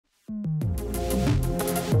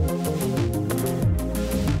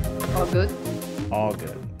good? All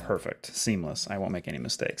good. Perfect. Seamless. I won't make any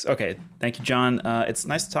mistakes. Okay. Thank you, John. It's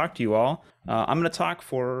nice to talk to you all. I'm going to talk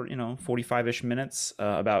for, 45-ish minutes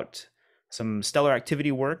about some stellar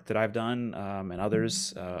activity work that I've done and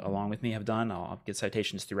others along with me have done. I'll get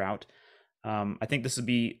citations throughout. I think this would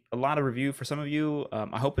be a lot of review for some of you.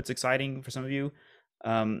 I hope it's exciting for some of you.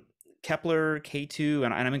 Kepler, K2,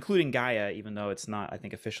 and I'm including Gaia, even though it's not, I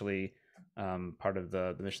think, officially part of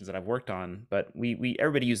the missions that I've worked on, but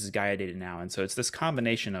everybody uses Gaia data now, and so it's this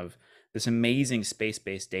combination of this amazing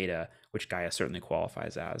space-based data, which Gaia certainly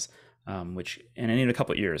qualifies as, which in a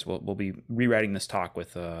couple of years we'll be rewriting this talk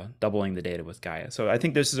with doubling the data with Gaia. So I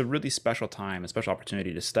think this is a really special time, a special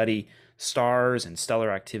opportunity to study stars and stellar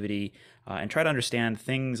activity and try to understand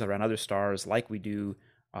things around other stars like we do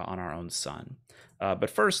on our own sun. But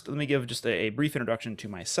first, let me give just a brief introduction to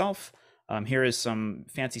myself. Here is some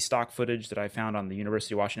fancy stock footage that I found on the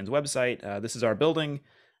University of Washington's website. This is our building.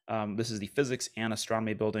 This is the Physics and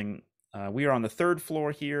Astronomy building. We are on the third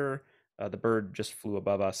floor here. The bird just flew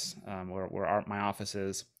above us where my office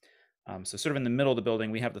is. So sort of in the middle of the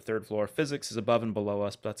building, we have the third floor. Physics is above and below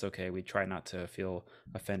us, but that's okay. We try not to feel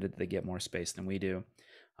offended that they get more space than we do.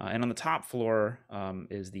 And on the top floor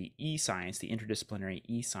is the eScience, the Interdisciplinary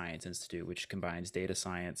eScience Institute, which combines data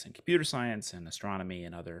science and computer science and astronomy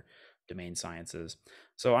and other domain sciences.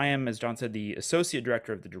 So I am, as John said, the Associate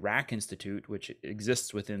Director of the Dirac Institute, which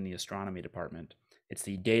exists within the Astronomy Department. It's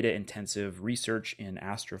the data-intensive research in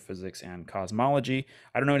astrophysics and cosmology.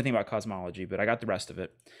 I don't know anything about cosmology, but I got the rest of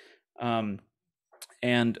it.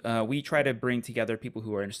 And we try to bring together people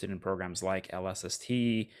who are interested in programs like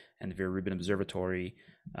LSST and the Vera Rubin Observatory,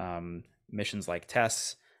 missions like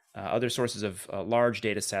TESS, other sources of large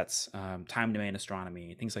data sets, time domain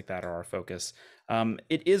astronomy, things like that are our focus.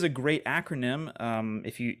 It is a great acronym.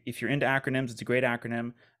 If you're into acronyms, it's a great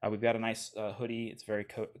acronym. We've got a nice hoodie. It's a very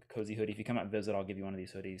cozy hoodie. If you come out and visit, I'll give you one of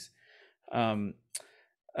these hoodies.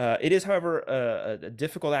 It is, however, a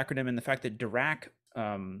difficult acronym in the fact that Dirac,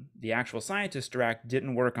 the actual scientist Dirac,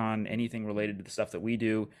 didn't work on anything related to the stuff that we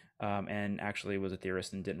do, and actually was a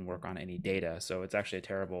theorist and didn't work on any data. So it's actually a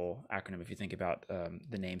terrible acronym if you think about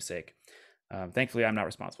the namesake. Thankfully, I'm not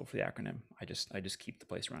responsible for the acronym. I just keep the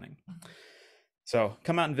place running. So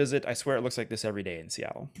come out and visit. I swear it looks like this every day in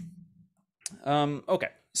Seattle. Okay,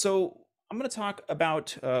 so I'm going to talk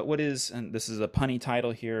about what is, and this is a punny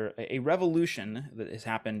title here, a revolution that has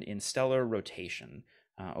happened in stellar rotation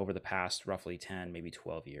over the past roughly 10, maybe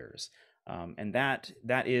 12 years. And that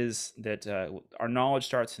is that our knowledge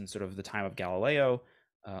starts in sort of the time of Galileo,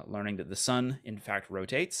 learning that the sun, in fact,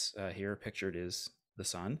 rotates. Here pictured is the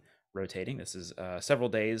sun rotating. This is several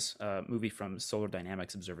days movie from Solar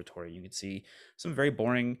Dynamics Observatory. You can see some very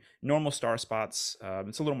boring normal star spots.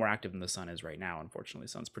 It's a little more active than the sun is right now. Unfortunately,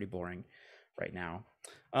 the sun's pretty boring right now.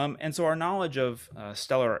 And so our knowledge of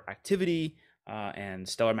stellar activity and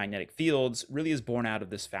stellar magnetic fields really is born out of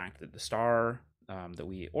this fact that the star that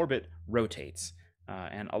we orbit rotates.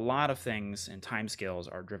 And a lot of things and timescales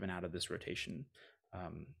are driven out of this rotation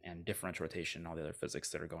and differential rotation and all the other physics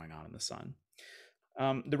that are going on in the sun.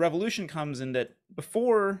 The revolution comes in that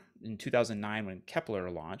in 2009, when Kepler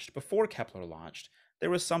launched, there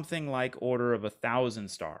was something like order of 1,000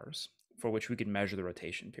 stars for which we could measure the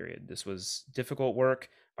rotation period. This was difficult work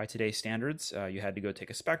by today's standards. You had to go take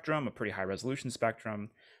a spectrum, a pretty high resolution spectrum,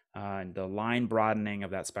 and the line broadening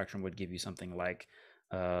of that spectrum would give you something like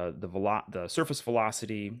the surface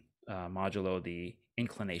velocity modulo the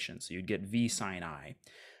inclination. So you'd get V sine I.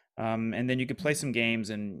 And then you could play some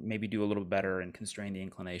games and maybe do a little better and constrain the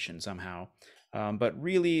inclination somehow. But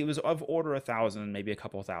really, it was of order 1,000, maybe a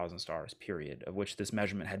couple thousand stars, period, of which this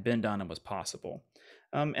measurement had been done and was possible.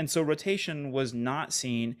 And so rotation was not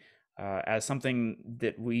seen as something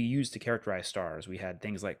that we use to characterize stars. We had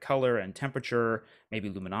things like color and temperature, maybe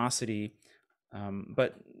luminosity,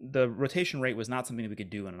 but the rotation rate was not something that we could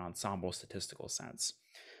do in an ensemble statistical sense.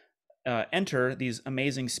 Enter these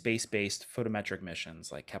amazing space-based photometric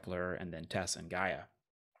missions like Kepler and then TESS and Gaia.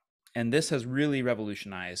 And this has really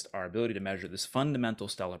revolutionized our ability to measure this fundamental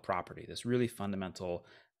stellar property, this really fundamental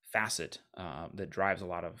facet that drives a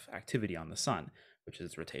lot of activity on the sun, which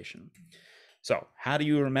is rotation. So how do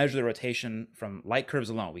you measure the rotation from light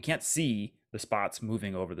curves alone? We can't see the spots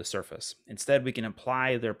moving over the surface. Instead, we can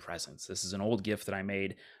imply their presence. This is an old GIF that I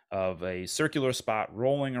made of a circular spot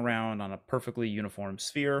rolling around on a perfectly uniform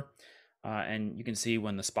sphere. And you can see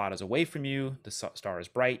when the spot is away from you, the star is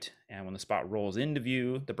bright. And when the spot rolls into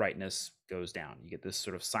view, the brightness goes down. You get this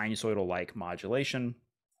sort of sinusoidal-like modulation.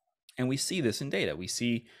 And we see this in data. We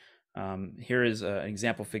see, here is an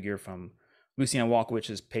example figure from Lucian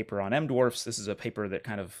Walkowicz's paper on M dwarfs. This is a paper that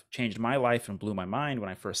kind of changed my life and blew my mind when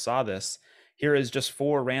I first saw this. Here is just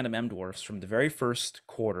 4 random M dwarfs from the very first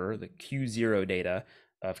quarter, the Q0 data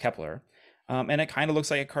of Kepler. And it kind of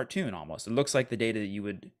looks like a cartoon almost. It looks like the data that you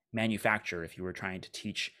would manufacture if you were trying to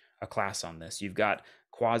teach a class on this. You've got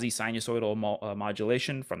quasi-sinusoidal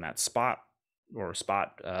modulation from that spot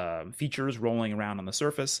features rolling around on the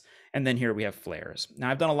surface. And then here we have flares.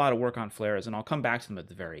 Now, I've done a lot of work on flares, and I'll come back to them at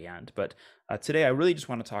the very end. But today, I really just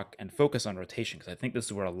want to talk and focus on rotation, because I think this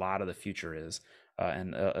is where a lot of the future is.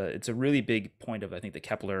 And it's a really big point of, I think, the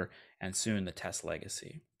Kepler and soon the TESS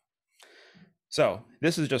legacy. So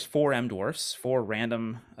this is just 4 M dwarfs, 4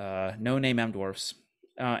 random no-name M dwarfs.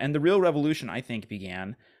 And the real revolution, I think,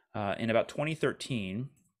 began in about 2013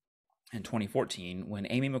 and 2014, when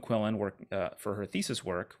Amy McQuillan worked for her thesis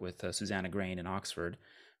work with Susanna Grain in Oxford,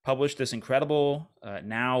 published this incredible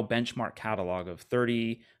now benchmark catalog of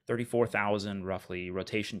 34,000 roughly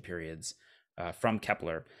rotation periods from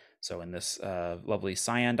Kepler. So in this lovely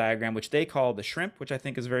cyan diagram, which they call the shrimp, which I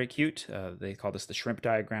think is very cute. They call this the shrimp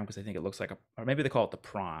diagram because I think it looks like or maybe they call it the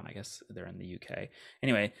prawn. I guess they're in the UK.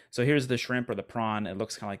 Anyway, so here's the shrimp or the prawn. It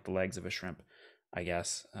looks kind of like the legs of a shrimp, I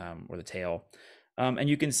guess, or the tail. And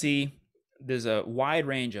you can see there's a wide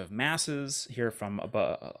range of masses here from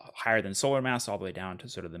higher than solar mass all the way down to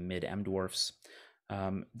sort of the mid M dwarfs.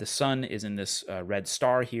 The sun is in this red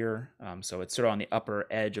star here. So it's sort of on the upper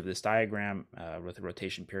edge of this diagram with a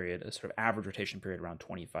rotation period, a sort of average rotation period around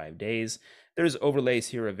 25 days. There's overlays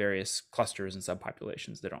here of various clusters and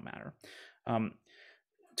subpopulations that don't matter.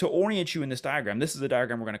 To orient you in this diagram, this is a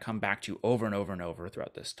diagram we're going to come back to over and over and over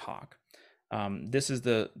throughout this talk. This is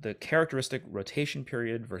the characteristic rotation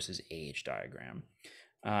period versus age diagram.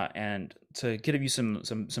 And to give you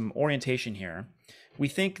some orientation here, we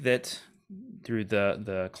think that through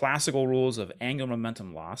the classical rules of angular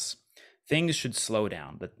momentum loss, things should slow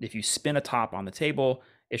down. That if you spin a top on the table,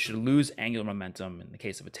 it should lose angular momentum. In the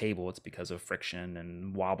case of a table, it's because of friction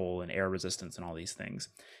and wobble and air resistance and all these things.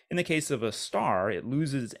 In the case of a star, it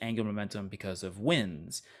loses angular momentum because of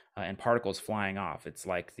winds and particles flying off. It's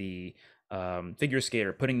like the figure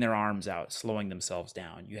skater putting their arms out, slowing themselves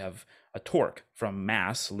down. You have a torque from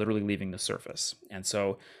mass literally leaving the surface. And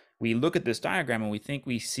so we look at this diagram and we think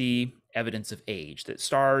we see evidence of age, that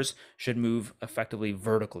stars should move effectively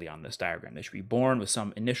vertically on this diagram. They should be born with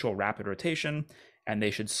some initial rapid rotation, and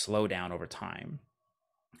they should slow down over time.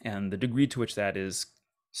 And the degree to which that is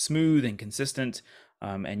smooth and consistent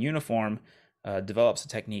and uniform develops a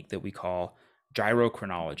technique that we call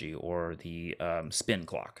gyrochronology, or the spin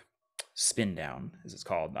clock. Spin down, as it's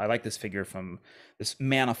called. I like this figure from this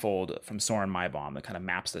manifold from Soren Maibaum that kind of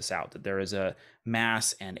maps this out, that there is a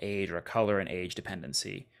mass and age, or a color and age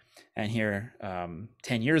dependency. And here,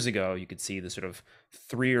 10 years ago, you could see the sort of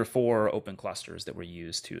 3 or 4 open clusters that were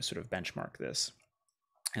used to sort of benchmark this.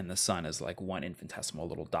 And the sun is like one infinitesimal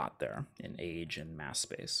little dot there in age and mass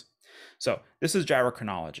space. So this is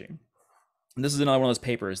gyrochronology. And this is another one of those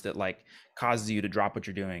papers that like causes you to drop what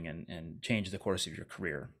you're doing and change the course of your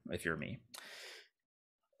career, if you're me.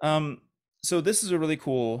 So this is a really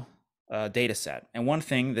cool data set. And one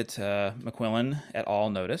thing that McQuillan et al.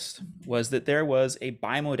 Noticed was that there was a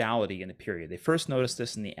bimodality in the period. They first noticed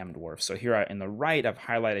this in the M dwarf. So here in the right, I've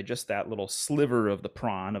highlighted just that little sliver of the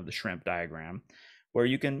prawn of the shrimp diagram, where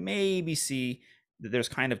you can maybe see that there's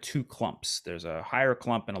kind of 2 clumps. There's a higher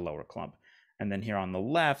clump and a lower clump. And then here on the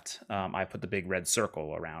left, I put the big red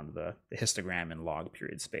circle around the histogram in log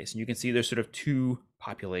period space. And you can see there's sort of 2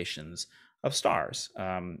 populations of stars.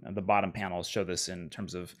 And the bottom panels show this in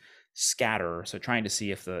terms of scatter. So trying to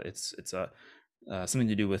see if it's something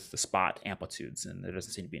to do with the spot amplitudes, and there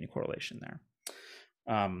doesn't seem to be any correlation there.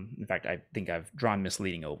 In fact, I think I've drawn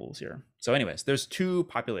misleading ovals here. So anyways, there's 2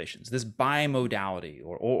 populations, this bimodality,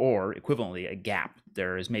 or equivalently a gap.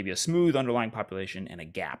 There is maybe a smooth underlying population and a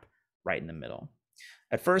gap right in the middle.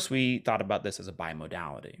 At first, we thought about this as a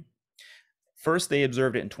bimodality. First, they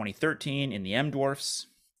observed it in 2013 in the M dwarfs.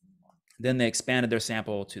 Then they expanded their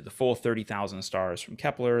sample to the full 30,000 stars from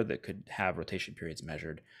Kepler that could have rotation periods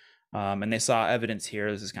measured. And they saw evidence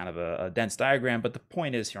here. This is kind of a dense diagram, but the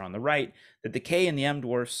point is here on the right that the K and the M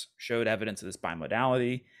dwarfs showed evidence of this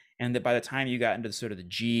bimodality, and that by the time you got into sort of the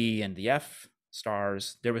G and the F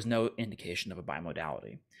stars, there was no indication of a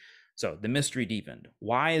bimodality. So the mystery deepened.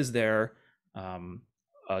 Why is there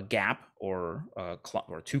a gap or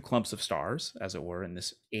 2 clumps of stars, as it were, in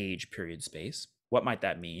this age period space? What might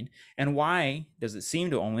that mean? And why does it seem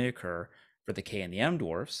to only occur for the K and the M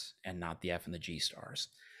dwarfs and not the F and the G stars,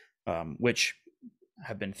 which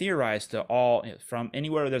have been theorized to all from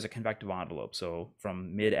anywhere where there's a convective envelope. So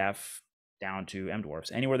from mid F down to M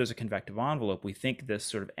dwarfs. Anywhere there's a convective envelope, we think this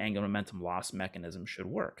sort of angular momentum loss mechanism should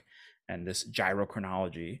work. And this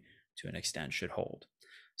gyrochronology, to an extent, should hold.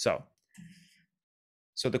 So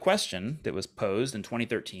the question that was posed in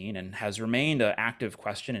 2013 and has remained an active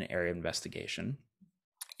question and area of investigation: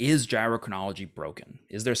 is gyrochronology broken?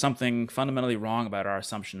 Is there something fundamentally wrong about our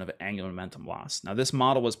assumption of angular momentum loss? Now, this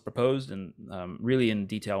model was proposed in really in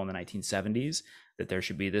detail in the 1970s, that there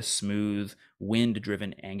should be this smooth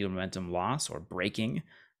wind-driven angular momentum loss, or braking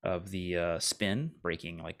of the spin,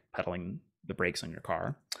 braking like pedaling the brakes on your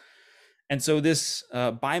car. And so this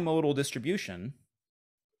bimodal distribution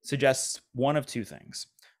suggests one of two things.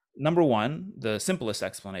 Number one, the simplest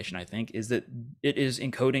explanation, I think, is that it is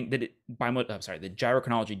encoding that the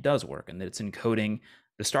gyrochronology does work, and that it's encoding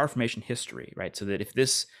the star formation history, right? So that if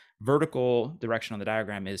this vertical direction on the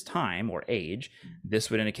diagram is time or age, this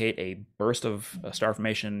would indicate a burst of star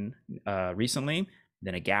formation recently,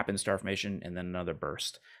 then a gap in star formation, and then another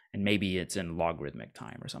burst. And maybe it's in logarithmic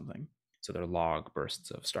time or something. So they're log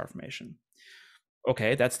bursts of star formation.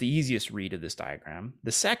 Okay, that's the easiest read of this diagram.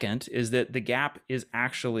 The second is that the gap is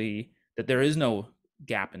actually, that there is no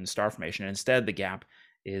gap in star formation. Instead, the gap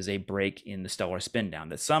is a break in the stellar spin down,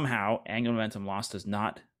 that somehow angular momentum loss does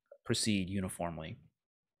not proceed uniformly,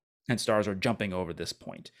 and stars are jumping over this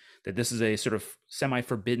point, that this is a sort of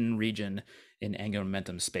semi-forbidden region in angular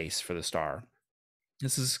momentum space for the star.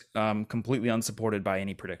 This is completely unsupported by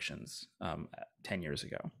any predictions 10 years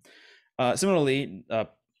ago. Similarly,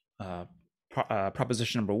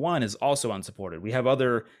 proposition number one is also unsupported. We have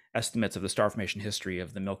other estimates of the star formation history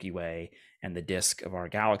of the Milky Way and the disk of our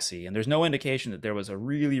galaxy, and there's no indication that there was a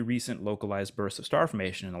really recent localized burst of star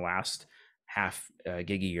formation in the last half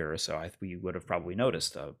gigayear or so. We would have probably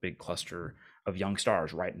noticed a big cluster of young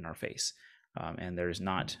stars right in our face, and there's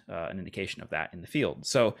not an indication of that in the field.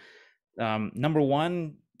 So number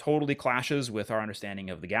one totally clashes with our understanding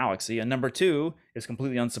of the galaxy, and number two is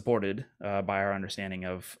completely unsupported by our understanding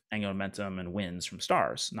of angular momentum and winds from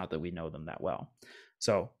stars, not that we know them that well.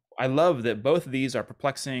 So I love that both of these are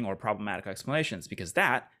perplexing or problematic explanations, because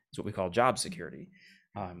that is what we call job security.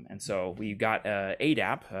 And so we got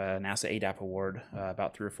ADAP, NASA ADAP award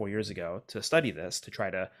about 3 or 4 years ago to study this, to try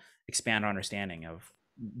to expand our understanding of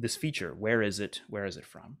this feature. Where is it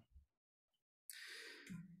from?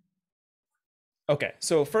 Okay,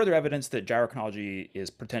 so further evidence that gyrochronology is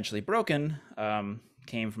potentially broken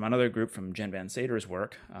came from another group, from Jen Van Sater's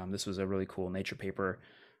work. This was a really cool Nature paper.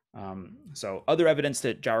 So other evidence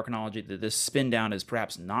that gyrochronology, that this spin down is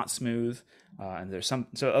perhaps not smooth, and there's some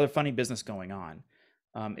other funny business going on,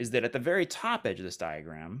 is that at the very top edge of this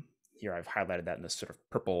diagram, here I've highlighted that in this sort of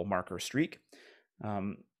purple marker streak,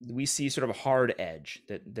 we see sort of a hard edge,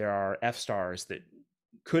 that there are F stars that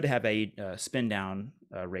could have a spin down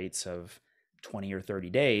rates of 20 or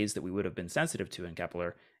 30 days that we would have been sensitive to in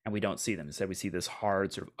Kepler, and we don't see them. Instead, we see this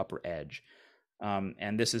hard sort of upper edge.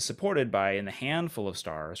 And this is supported by, in the handful of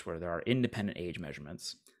stars where there are independent age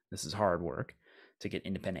measurements, this is hard work to get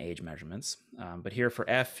independent age measurements. But here for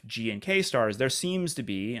F, G, and K stars, there seems to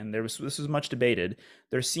be, and this was much debated,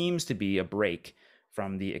 there seems to be a break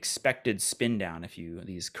from the expected spin down.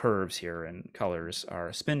 These curves here in colors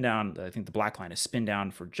are spin down. I think the black line is spin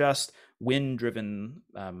down for just wind-driven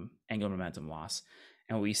angular momentum loss.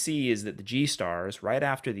 And what we see is that the G stars, right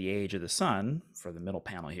after the age of the sun, for the middle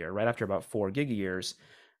panel here, right after about 4 gigayears,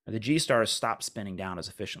 the G stars stop spinning down as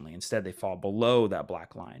efficiently. Instead, they fall below that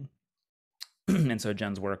black line. And so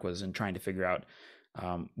Jen's work was in trying to figure out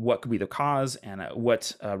what could be the cause, and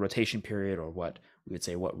what rotation period, or what we would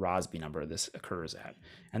say what Rossby number this occurs at.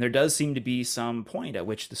 And there does seem to be some point at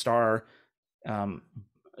which the star,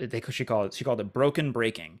 she called it broken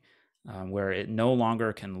braking, where it no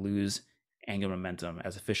longer can lose angular momentum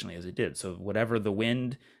as efficiently as it did. So whatever the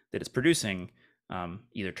wind that it's producing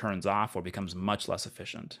either turns off or becomes much less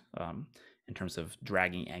efficient in terms of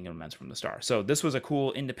dragging angular momentum from the star. So this was a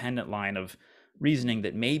cool independent line of reasoning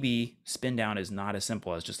that maybe spin down is not as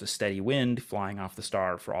simple as just a steady wind flying off the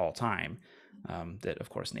star for all time. That, of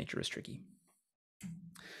course, nature is tricky.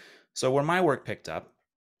 So where my work picked up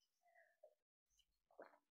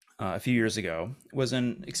a few years ago was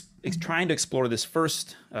in trying to explore this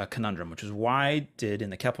first conundrum, which is, why did in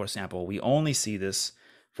the Kepler sample we only see this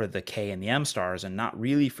for the K and the M stars and not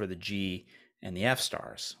really for the G and the F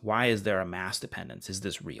stars? Why is there a mass dependence? Is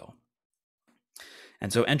this real?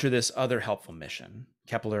 And so enter this other helpful mission,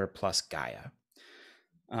 Kepler plus Gaia.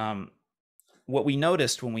 What we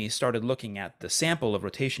noticed when we started looking at the sample of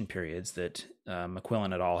rotation periods that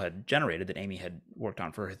McQuillan et al. Had generated, that Amy had worked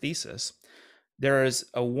on for her thesis, there is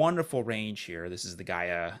a wonderful range here. This is the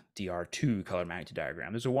Gaia DR2 color magnitude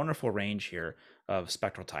diagram. There's a wonderful range here of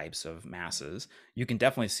spectral types of masses, you can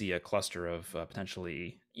definitely see a cluster of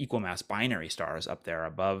potentially equal mass binary stars up there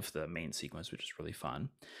above the main sequence, which is really fun.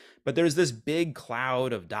 But there's this big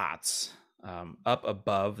cloud of dots up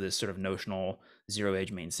above this sort of notional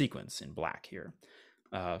zero-age main sequence in black here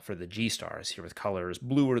for the G stars here with colors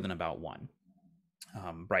bluer than about 1.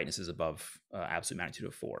 Brightness is above absolute magnitude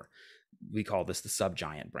of 4. We call this the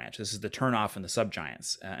subgiant branch. This is the turnoff in the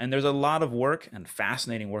subgiants. And there's a lot of work and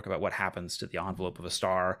fascinating work about what happens to the envelope of a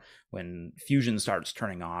star when fusion starts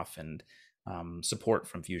turning off and support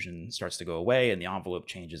from fusion starts to go away and the envelope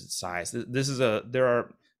changes its size. There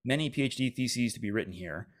are many PhD theses to be written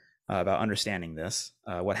here about understanding this,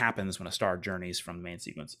 what happens when a star journeys from the main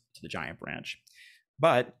sequence to the giant branch.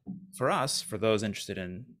 But for us, for those interested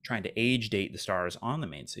in trying to age date the stars on the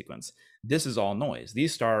main sequence, this is all noise.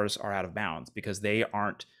 These stars are out of bounds because they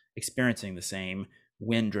aren't experiencing the same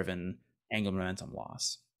wind-driven angular momentum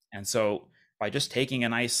loss. And so by just taking a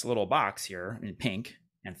nice little box here in pink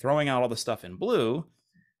and throwing out all the stuff in blue,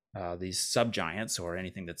 these subgiants or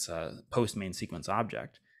anything that's a post-main sequence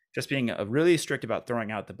object, just being really strict about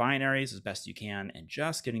throwing out the binaries as best you can and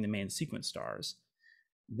just getting the main sequence stars,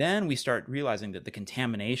 then we start realizing that the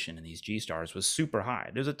contamination in these G stars was super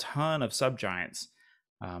high. There's a ton of subgiants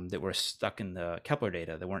that were stuck in the Kepler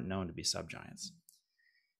data that weren't known to be subgiants.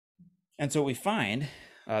 And so what we find,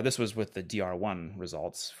 this was with the DR1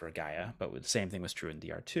 results for Gaia, but the same thing was true in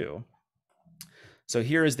DR2. So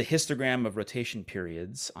here is the histogram of rotation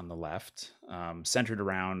periods on the left, centered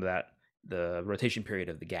around the rotation period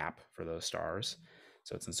of the gap for those stars.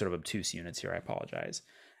 So it's in sort of obtuse units here, I apologize.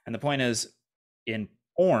 And the point is, in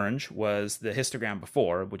orange was the histogram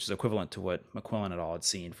before, which is equivalent to what McQuillan et al. Had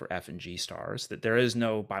seen for F and G stars, that there is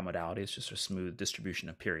no bimodality, it's just a smooth distribution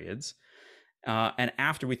of periods. And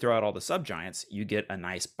after we throw out all the subgiants, you get a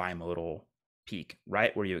nice bimodal peak,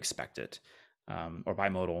 right where you expect it, or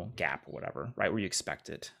bimodal gap or whatever, right where you expect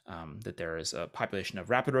it, that there is a population of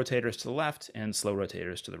rapid rotators to the left and slow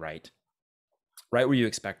rotators to the right where you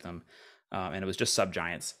expect them. And it was just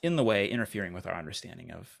subgiants in the way, interfering with our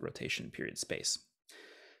understanding of rotation period space.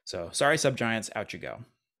 So sorry, subgiants, out you go.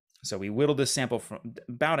 So we whittled this sample from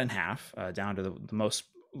about in half down to the most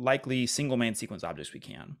likely single main sequence objects we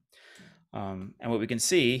can. And what we can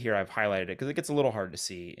see here, I've highlighted it because it gets a little hard to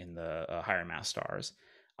see in the higher mass stars,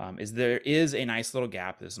 is there is a nice little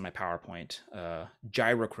gap. This is my PowerPoint,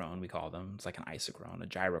 gyrochrone, we call them. It's like an isochrone, a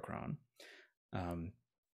gyrochrone,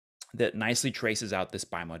 that nicely traces out this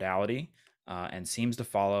bimodality and seems to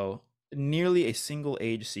follow nearly a single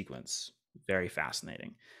age sequence. Very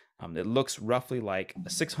fascinating. It looks roughly like a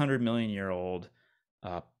 600 million year old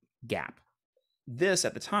gap. This,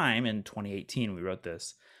 at the time in 2018, we wrote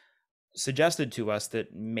this, suggested to us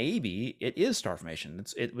that maybe it is star formation.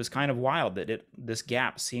 It was kind of wild that this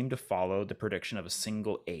gap seemed to follow the prediction of a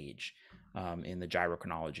single age in the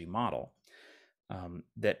gyrochronology model.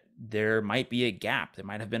 That there might be a gap. There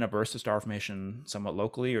might have been a burst of star formation somewhat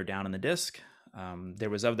locally or down in the disk. There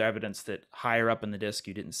was other evidence that higher up in the disk,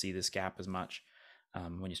 you didn't see this gap as much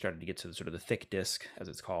when you started to get to the sort of the thick disk, as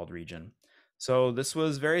it's called, region. So this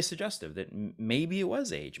was very suggestive that maybe it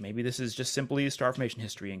was age. Maybe this is just simply star formation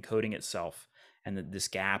history encoding itself, and that this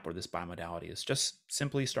gap or this bimodality is just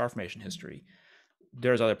simply star formation history.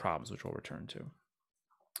 There's other problems which we'll return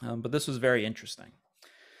to. But this was very interesting.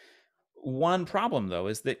 One problem, though,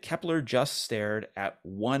 is that Kepler just stared at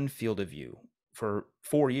one field of view for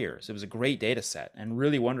 4 years. It was a great data set and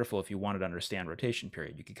really wonderful if you wanted to understand rotation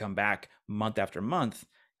period. You could come back month after month,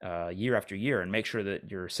 year after year, and make sure that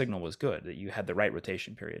your signal was good, that you had the right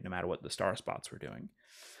rotation period, no matter what the star spots were doing.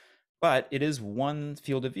 But it is one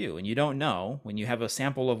field of view, and you don't know when you have a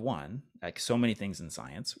sample of one, like so many things in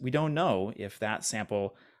science, we don't know if that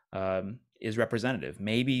sample is representative.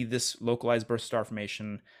 Maybe this localized burst star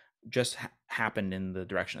formation just happened in the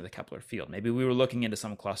direction of the Kepler field. Maybe we were looking into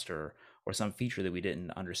some cluster or some feature that we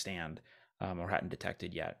didn't understand or hadn't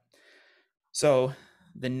detected yet. So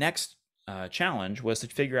the next challenge was to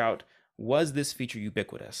figure out, was this feature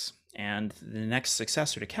ubiquitous? And the next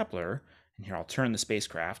successor to Kepler, and here I'll turn the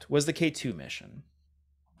spacecraft, was the K2 mission.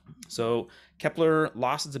 So Kepler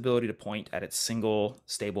lost its ability to point at its single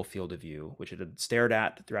stable field of view, which it had stared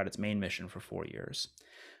at throughout its main mission for 4 years.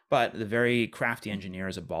 But the very crafty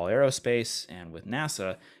engineers at Ball Aerospace and with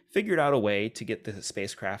NASA figured out a way to get the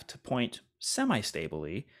spacecraft to point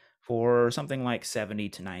semi-stably for something like 70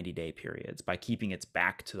 to 90 day periods by keeping its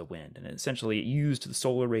back to the wind. And it essentially used the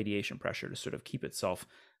solar radiation pressure to sort of keep itself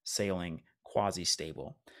sailing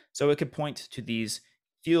quasi-stable. So it could point to these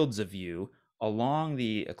fields of view along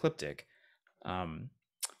the ecliptic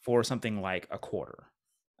for something like a quarter.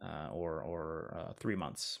 or 3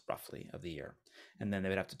 months roughly of the year. And then they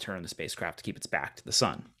would have to turn the spacecraft to keep its back to the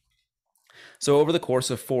sun. So over the course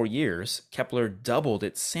of 4 years, Kepler doubled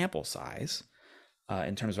its sample size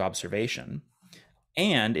in terms of observation,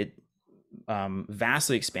 and it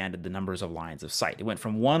vastly expanded the numbers of lines of sight. It went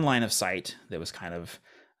from one line of sight that was kind of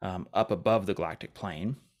up above the galactic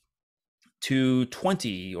plane to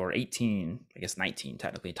 20 or 18, I guess 19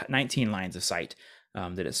 technically, 19 lines of sight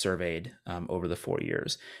that it surveyed over the 4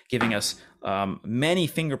 years, giving us many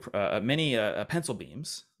pencil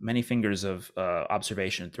beams, many fingers of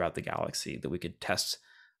observation throughout the galaxy that we could test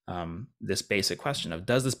this basic question of,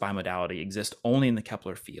 does this bimodality exist only in the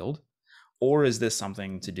Kepler field, or is this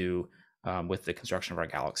something to do with the construction of our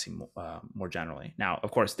galaxy more generally? Now, of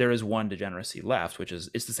course, there is one degeneracy left, which is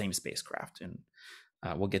it's the same spacecraft, and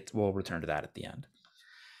we'll return to that at the end.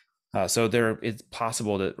 So it's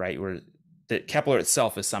possible that that Kepler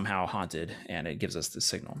itself is somehow haunted and it gives us the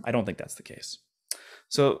signal. I don't think that's the case.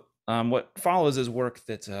 So what follows is work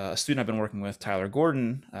that a student I've been working with, Tyler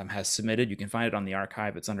Gordon, has submitted. You can find it on the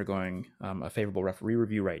archive. It's undergoing a favorable referee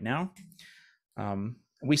review right now.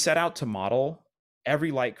 We set out to model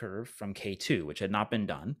every light curve from K2, which had not been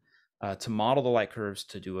done, to model the light curves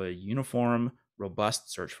to do a uniform,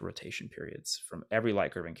 robust search for rotation periods from every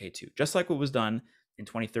light curve in K2, just like what was done in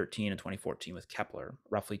 2013 and 2014 with Kepler,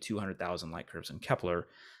 roughly 200,000 light curves in Kepler.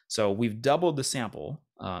 So we've doubled the sample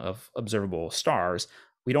of observable stars.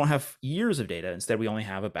 We don't have years of data. Instead, we only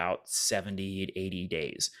have about 70 to 80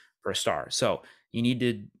 days per star. So you need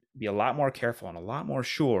to be a lot more careful and a lot more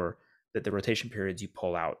sure that the rotation periods you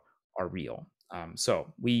pull out are real.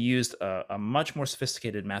 So we used a much more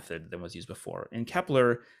sophisticated method than was used before. In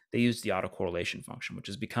Kepler, they used the autocorrelation function, which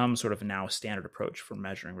has become sort of now a standard approach for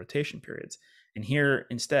measuring rotation periods. And here,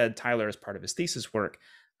 instead, Tyler, as part of his thesis work,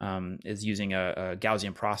 is using a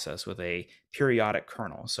Gaussian process with a periodic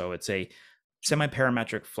kernel. So it's a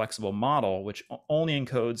semi-parametric flexible model, which only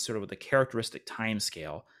encodes sort of with a characteristic time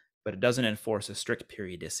scale, but it doesn't enforce a strict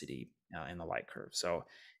periodicity in the light curve. So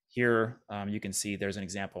here you can see there's an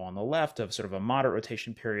example on the left of sort of a moderate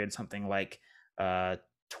rotation period, something like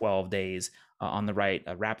 12 days. On the right,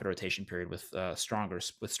 a rapid rotation period with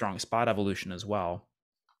strong spot evolution as well.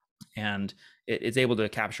 And it's able to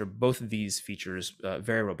capture both of these features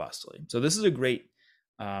very robustly. So this is a great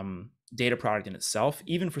data product in itself,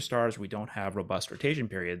 even for stars where we don't have robust rotation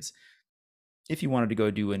periods. If you wanted to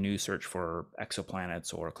go do a new search for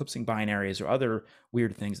exoplanets or eclipsing binaries or other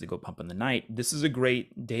weird things that go pump in the night, this is a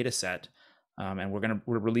great data set. And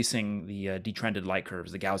we're releasing the detrended light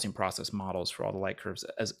curves, the Gaussian process models for all the light curves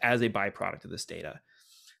as a byproduct of this data.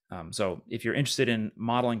 So if you're interested in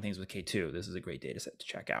modeling things with K2, this is a great data set to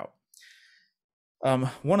check out.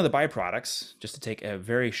 One of the byproducts, just to take a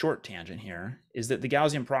very short tangent here, is that the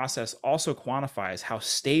Gaussian process also quantifies how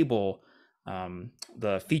stable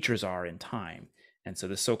the features are in time. And so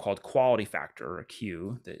the so-called quality factor, or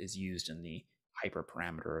Q, that is used in the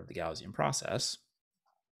hyperparameter of the Gaussian process.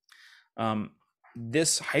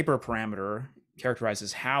 This hyperparameter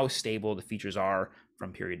characterizes how stable the features are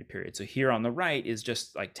from period to period. So here on the right is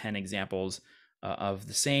just like 10 examples of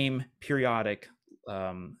the same periodic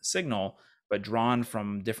signal, but drawn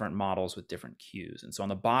from different models with different Qs. And so on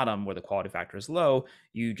the bottom, where the quality factor is low,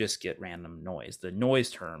 you just get random noise. The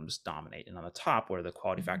noise terms dominate. And on the top, where the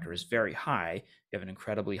quality factor is very high, you have an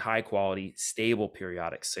incredibly high quality, stable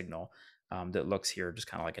periodic signal that looks here just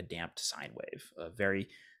kind of like a damped sine wave, very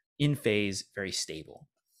in phase, very stable.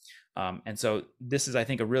 And so this is, I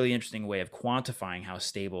think, a really interesting way of quantifying how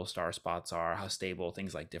stable star spots are, how stable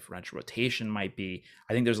things like differential rotation might be.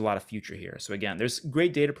 I think there's a lot of future here. So again, there's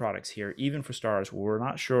great data products here, even for stars where we're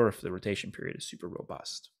not sure if the rotation period is super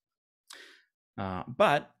robust.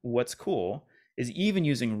 But what's cool is even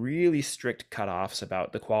using really strict cutoffs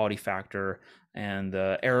about the quality factor and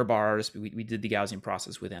the error bars. We did the Gaussian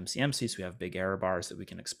process with MCMC, so we have big error bars that we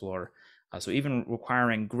can explore. So even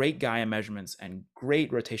requiring great Gaia measurements and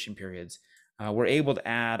great rotation periods, we're able to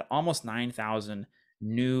add almost 9,000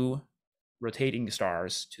 new rotating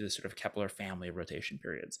stars to the sort of Kepler family of rotation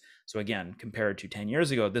periods. So again, compared to 10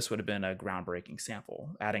 years ago, this would have been a groundbreaking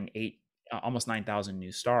sample. Adding almost 9,000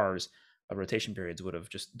 new stars of rotation periods would have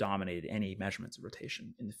just dominated any measurements of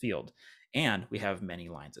rotation in the field. And we have many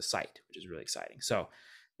lines of sight, which is really exciting. So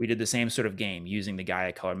we did the same sort of game using the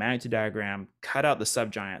Gaia color magnitude diagram, cut out the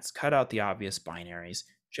subgiants, cut out the obvious binaries,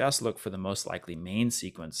 just look for the most likely main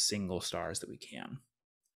sequence single stars that we can.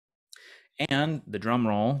 And the drum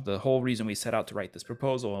roll, the whole reason we set out to write this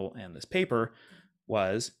proposal and this paper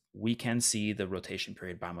was we can see the rotation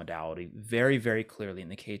period bimodality very, very clearly in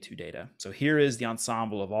the K2 data. So here is the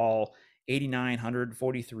ensemble of all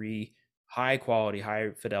 8,943 high quality,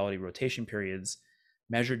 high fidelity rotation periods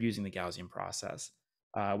measured using the Gaussian process.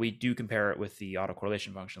 We do compare it with the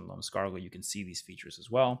autocorrelation function, Lomscargo. You can see these features as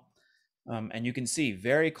well. And you can see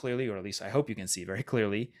very clearly, or at least I hope you can see very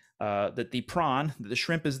clearly, that the prawn, that the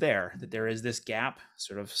shrimp is there, that there is this gap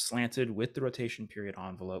sort of slanted with the rotation period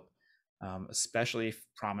envelope, especially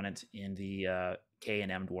prominent in the K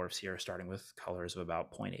and M dwarfs here, starting with colors of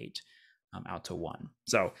about 0.8 out to 1.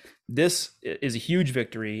 So this is a huge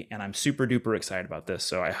victory, and I'm super duper excited about this.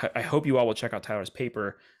 So I hope you all will check out Tyler's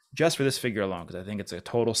paper just for this figure alone, because I think it's a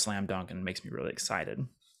total slam dunk and makes me really excited.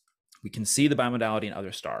 We can see the bimodality in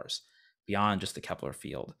other stars beyond just the Kepler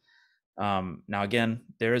field. Now, again,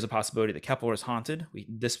 there is a possibility that Kepler is haunted.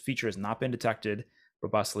 This feature has not been detected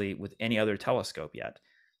robustly with any other telescope yet,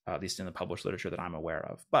 at least in the published literature that I'm aware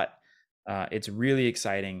of. But it's really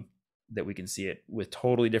exciting that we can see it with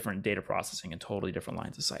totally different data processing and totally different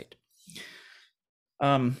lines of sight.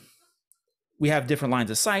 We have different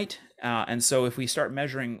lines of sight. And so if we start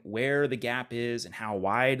measuring where the gap is and how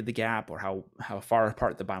wide the gap, or how far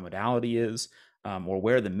apart the bimodality is, or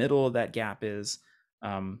where the middle of that gap is,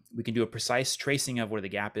 we can do a precise tracing of where the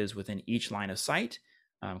gap is within each line of sight,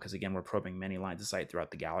 because again, we're probing many lines of sight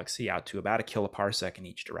throughout the galaxy out to about a kiloparsec in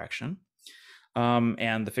each direction.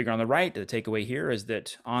 And the figure on the right, the takeaway here is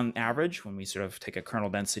that on average, when we sort of take a kernel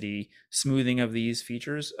density smoothing of these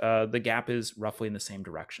features, the gap is roughly in the same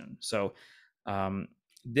direction. So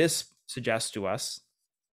this suggests to us,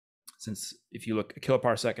 since if you look a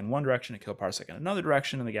kiloparsec in one direction, a kiloparsec in another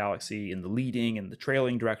direction in the galaxy, in the leading and the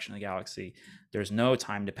trailing direction of the galaxy, there's no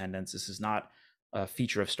time dependence. This is not a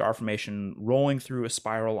feature of star formation rolling through a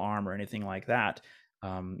spiral arm or anything like that.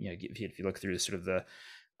 If you look through sort of the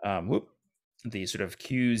sort of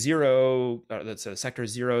Q0, that's sector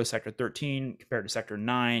 0, sector 13 compared to sector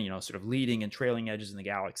 9, sort of leading and trailing edges in the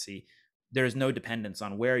galaxy, there's no dependence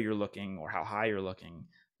on where you're looking or how high you're looking.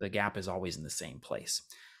 The gap is always in the same place.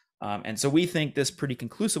 And so we think this pretty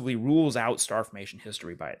conclusively rules out star formation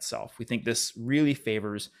history by itself. We think this really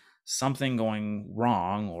favors something going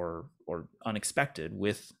wrong or unexpected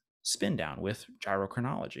with spin down, with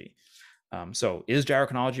gyrochronology. So is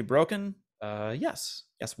gyrochronology broken? Yes,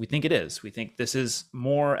 we think it is. We think this is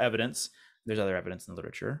more evidence. There's other evidence in the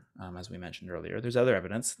literature, as we mentioned earlier. There's other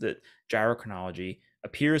evidence that gyrochronology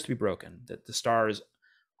appears to be broken, that the stars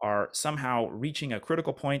are somehow reaching a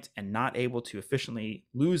critical point and not able to efficiently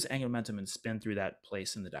lose angular momentum and spin through that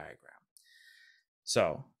place in the diagram.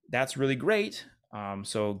 So that's really great.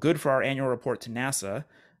 So good for our annual report to NASA.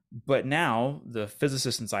 But now the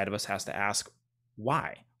physicist inside of us has to ask,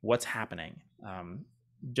 why? What's happening?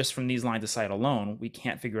 Just from these lines of sight alone, we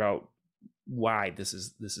can't figure out why this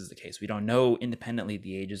is the case. We don't know independently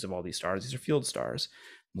the ages of all these stars. These are field stars.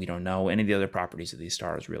 We don't know any of the other properties of these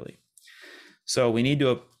stars, really. So we need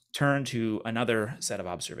to turn to another set of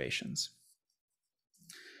observations.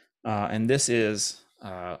 And this is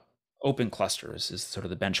open clusters is sort of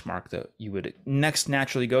the benchmark that you would next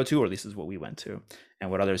naturally go to, or at least is what we went to and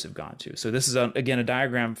what others have gone to. So this is, again, a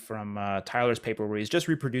diagram from Tyler's paper where he's just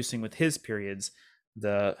reproducing with his periods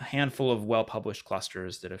the handful of well-published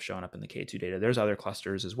clusters that have shown up in the K2 data. There's other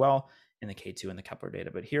clusters as well in the K2 and the Kepler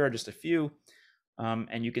data, but here are just a few.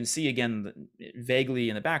 And you can see, again, vaguely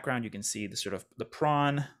in the background, you can see the sort of the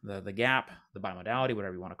prawn, the gap, the bimodality,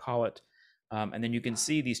 whatever you want to call it. And then you can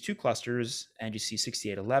see these two clusters, NGC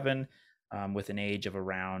 6811 with an age of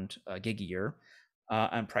around a gigayear,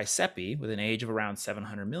 and Praesepe with an age of around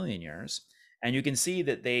 700 million years. And you can see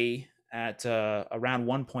that they, at around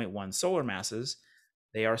 1.1 solar masses,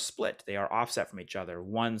 they are split. They are offset from each other.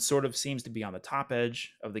 One sort of seems to be on the top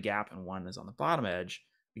edge of the gap, and one is on the bottom edge,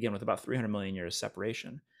 again, with about 300 million years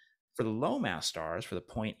separation. For the low mass stars, for the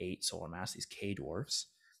 0.8 solar mass, these K dwarfs,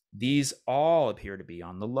 these all appear to be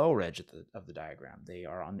on the lower edge of the diagram. They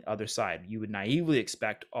are on the other side. You would naively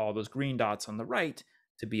expect all those green dots on the right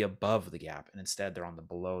to be above the gap, and instead they're on the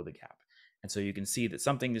below the gap. And so you can see that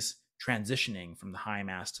something is transitioning from the high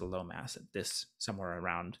mass to the low mass at this somewhere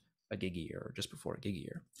around a gigayear or just before a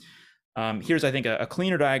gigayear. Here's, I think, a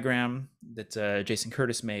cleaner diagram that Jason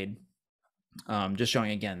Curtis made, just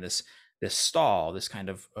showing again this stall, this kind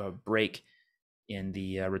of break in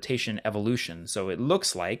the rotation evolution. So it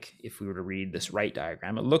looks like, if we were to read this right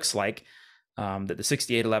diagram, it looks like that the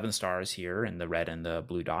 6811 stars here in the red and the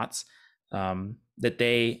blue dots, that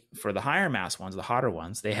they, for the higher mass ones, the hotter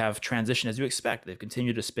ones, they have transitioned as you expect. They've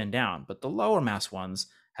continued to spin down, but the lower mass ones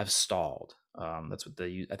have stalled. That's what they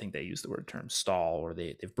use. I think they use the word term stall, or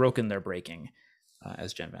they've broken their braking,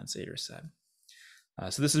 as Jen Van Sater said.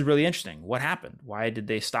 So this is really interesting. What happened? Why did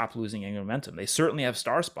they stop losing angular momentum? They certainly have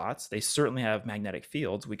star spots. They certainly have magnetic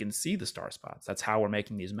fields. We can see the star spots. That's how we're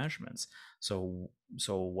making these measurements. So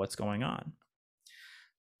what's going on?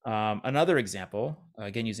 Another example,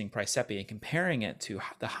 again using Praesepe and comparing it to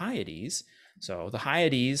the Hyades. So the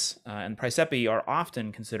Hyades and Praesepe are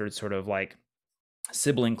often considered sort of like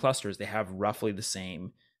sibling clusters. They have roughly the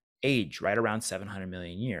same age, right around 700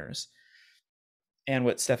 million years. And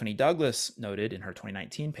what Stephanie Douglas noted in her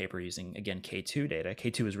 2019 paper using, again, K2 data,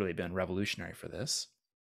 K2 has really been revolutionary for this,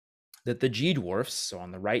 that the G dwarfs, so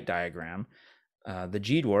on the right diagram, the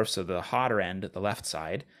G dwarfs, so the hotter end at the left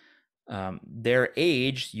side, their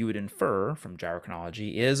age, you would infer from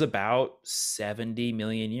gyrochronology, is about 70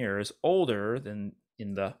 million years older than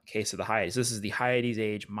in the case of the Hyades. This is the Hyades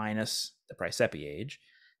age minus the Praesepe age.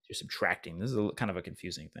 You're subtracting. This is kind of a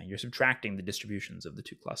confusing thing. You're subtracting the distributions of the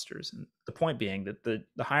two clusters. And the point being that the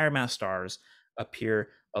higher mass stars appear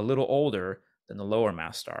a little older than the lower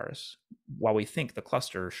mass stars, while we think the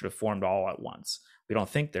cluster should have formed all at once. We don't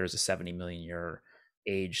think there's a 70 million year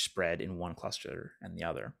age spread in one cluster and the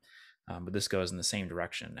other. But this goes in the same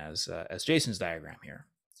direction as Jason's diagram here.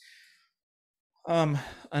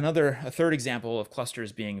 A third example of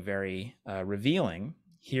clusters being very revealing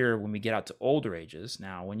here when we get out to older ages.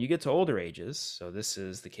 Now, when you get to older ages, so this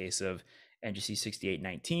is the case of NGC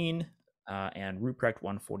 6819 and Ruprecht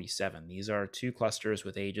 147. These are two clusters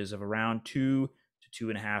with ages of around 2 to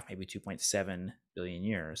 2.5, maybe 2.7 billion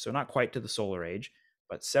years. So not quite to the solar age,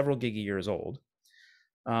 but several giga-years old.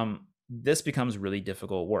 This becomes really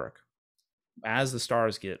difficult work. As the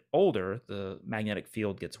stars get older, the magnetic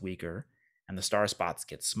field gets weaker and the star spots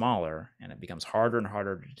get smaller, and it becomes harder and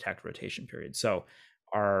harder to detect rotation periods. So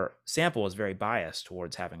our sample is very biased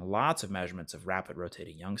towards having lots of measurements of rapid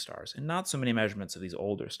rotating young stars and not so many measurements of these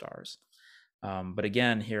older stars. But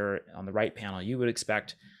again, here on the right panel, you would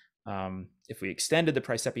expect if we extended the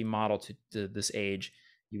Praesepe model to this age,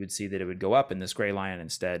 you would see that it would go up in this gray line.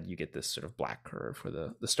 Instead, you get this sort of black curve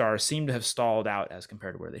where the stars seem to have stalled out as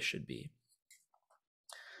compared to where they should be.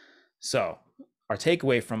 So our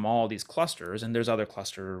takeaway from all these clusters, and there's other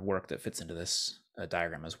cluster work that fits into this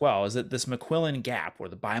diagram as well, is that this Maquillon gap, or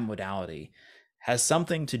the bimodality, has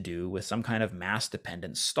something to do with some kind of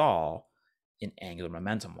mass-dependent stall in angular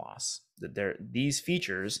momentum loss. That these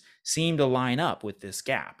features seem to line up with this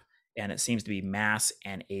gap, and it seems to be mass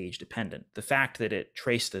and age dependent. The fact that it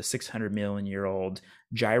traced a 600 million year old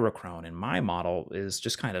gyrochrone in my model is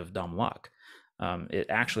just kind of dumb luck. It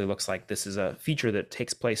actually looks like this is a feature that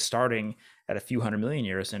takes place starting at a few hundred million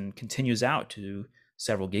years and continues out to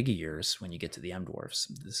several giga-years when you get to the M dwarfs.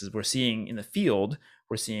 This is, we're seeing in the field,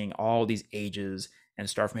 we're seeing all these ages and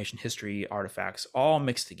star formation history artifacts all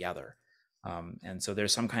mixed together. And so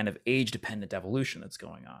there's some kind of age-dependent evolution that's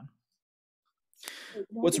going on.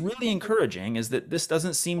 What's really encouraging is that this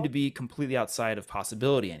doesn't seem to be completely outside of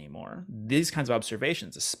possibility anymore. These kinds of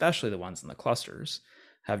observations, especially the ones in the clusters,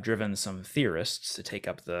 have driven some theorists to take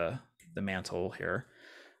up the mantle here.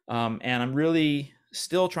 And I'm really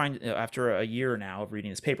still trying to, after a year now of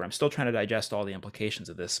reading this paper, I'm still trying to digest all the implications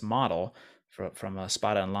of this model from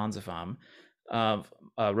Spada and Lanzafam of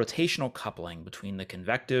rotational coupling between the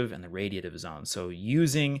convective and the radiative zone. So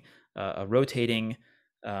using a rotating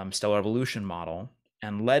stellar evolution model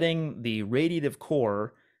and letting the radiative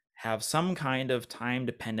core have some kind of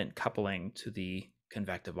time-dependent coupling to the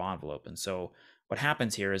convective envelope. And so what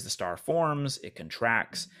happens here is the star forms, it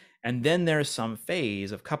contracts, and then there's some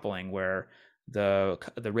phase of coupling where the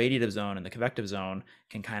radiative zone and the convective zone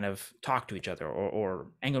can kind of talk to each other, or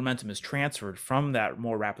angular momentum is transferred from that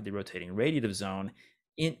more rapidly rotating radiative zone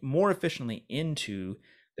more efficiently into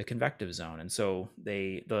the convective zone. And so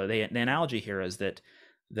the analogy here is that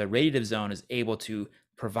the radiative zone is able to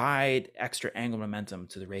provide extra angular momentum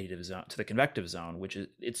to the radiative zone, to the convective zone, which is,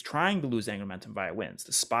 it's trying to lose angular momentum via winds.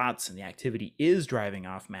 The spots and the activity is driving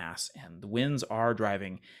off mass, and the winds are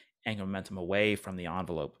driving angular momentum away from the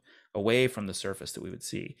envelope, away from the surface that we would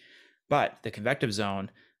see. But the convective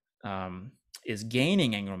zone is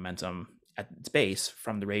gaining angular momentum at its base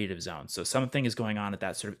from the radiative zone. So something is going on at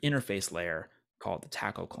that sort of interface layer called the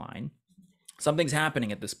tachocline. Something's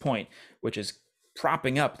happening at this point, which is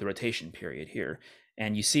propping up the rotation period here.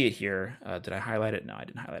 And you see it here. Did I highlight it? No, I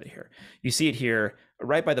didn't highlight it here. You see it here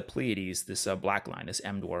right by the Pleiades, this black line, this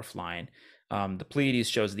M dwarf line. The Pleiades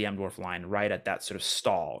shows the M dwarf line right at that sort of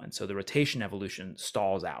stall. And so the rotation evolution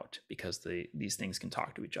stalls out because these things can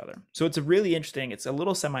talk to each other. So it's a really interesting, it's a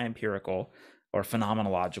little semi-empirical or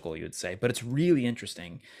phenomenological, you would say, but it's really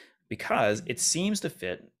interesting because it seems to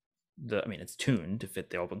fit it's tuned to fit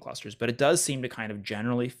the open clusters, but it does seem to kind of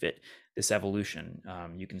generally fit this evolution.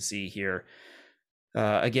 You can see here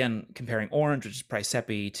Again, comparing orange, which is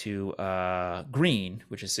Pricepi, to green,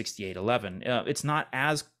 which is 6811, it's not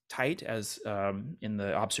as tight as in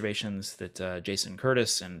the observations that Jason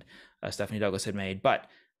Curtis and Stephanie Douglas had made, but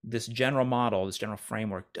this general model, this general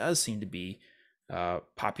framework does seem to be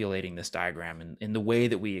populating this diagram in the way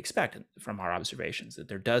that we expect from our observations, that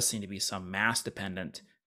there does seem to be some mass-dependent,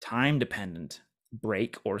 time-dependent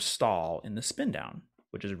break or stall in the spin down,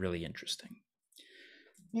 which is really interesting.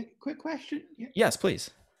 Quick question. Yes, please.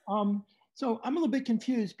 So I'm a little bit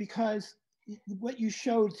confused because what you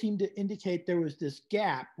showed seemed to indicate there was this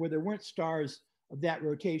gap where there weren't stars of that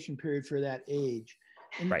rotation period for that age.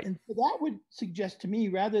 Right. And so that would suggest to me,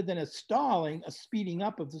 rather than a stalling, a speeding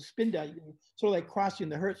up of the spin down, sort of like crossing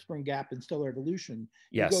the Hertzsprung gap in stellar evolution.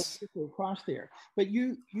 Yes. You go across there. But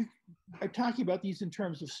you are talking about these in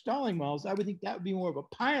terms of stalling models. I would think that would be more of a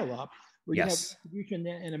pile up where you have a distribution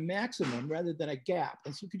and a maximum rather than a gap.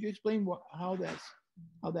 And so could you explain how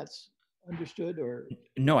that's understood? Or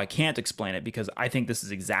no, I can't explain it because I think this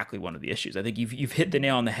is exactly one of the issues. I think you've hit the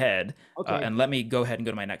nail on the head. Okay. And let me go ahead and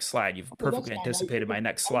go to my next slide. You've perfectly anticipated my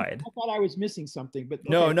next slide. I thought I was missing something, but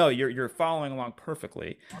okay. No, you're following along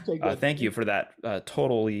perfectly. Okay, good. Thank you for that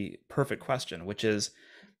totally perfect question, which is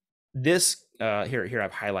this. Here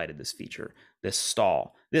I've highlighted this feature, this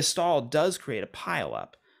stall. This stall does create a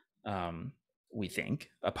pileup. We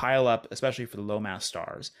think a pileup, especially for the low mass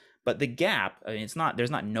stars. But the gap, I mean,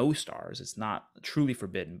 there's not no stars. It's not truly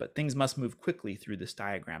forbidden, but things must move quickly through this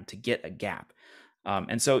diagram to get a gap.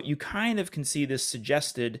 And so you kind of can see this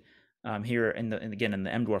suggested here again in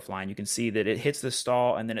the M dwarf line. You can see that it hits the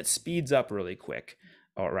stall and then it speeds up really quick.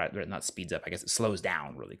 Or rather, not speeds up, I guess it slows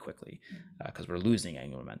down really quickly because we're losing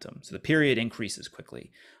angular momentum. So the period increases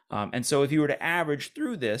quickly. And so if you were to average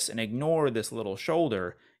through this and ignore this little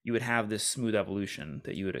shoulder, you would have this smooth evolution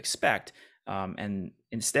that you would expect. And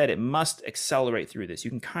instead, it must accelerate through this.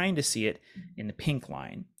 You can kind of see it in the pink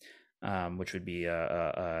line, which would be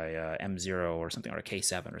a M0 or something, or a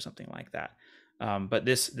K7 or something like that. But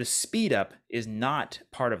this speed up is not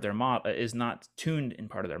part of their model, is not tuned in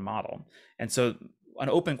part of their model. And so an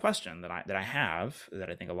open question that I have, that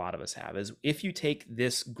I think a lot of us have, is if you take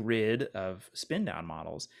this grid of spin down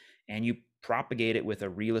models and you propagate it with a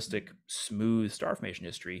realistic, smooth star formation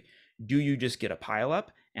history, do you just get a pileup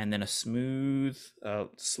and then a smooth,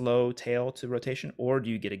 slow tail to rotation, or do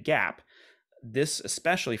you get a gap? This,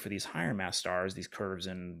 especially for these higher mass stars, these curves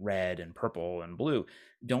in red and purple and blue,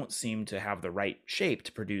 don't seem to have the right shape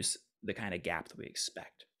to produce the kind of gap that we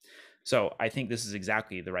expect. So I think this is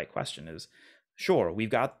exactly the right question. Is sure, we've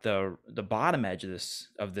got the bottom edge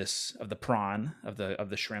of the prawn of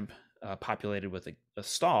the shrimp populated with a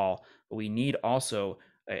stall, but we need also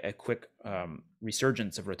a quick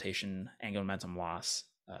resurgence of rotation angular momentum loss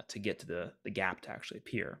to get to the gap to actually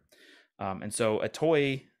appear. And so a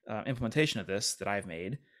toy implementation of this that I've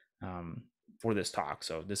made for this talk.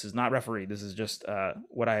 So this is not referee. This is just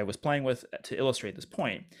what I was playing with to illustrate this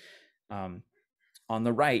point. On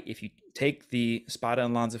the right, if you take the Spada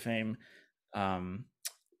and Lanzafame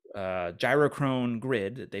gyrochrone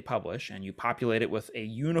grid that they publish and you populate it with a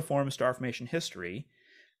uniform star formation history,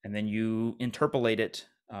 and then you interpolate it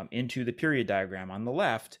into the period diagram on the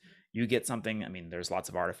left, you get something. I mean, there's lots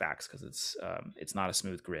of artifacts because it's not a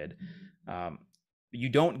smooth grid. You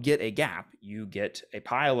don't get a gap. You get a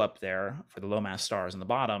pile up there for the low mass stars on the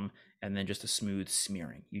bottom, and then just a smooth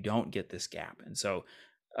smearing. You don't get this gap. And so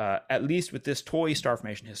at least with this toy star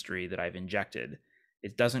formation history that I've injected,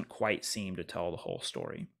 it doesn't quite seem to tell the whole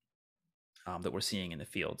story that we're seeing in the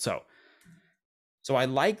field. So I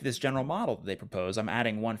like this general model that they propose. I'm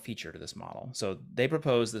adding one feature to this model. So they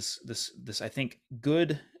propose this I think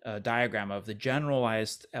good diagram of the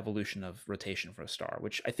generalized evolution of rotation for a star,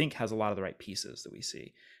 which I think has a lot of the right pieces that we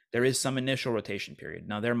see. There is some initial rotation period.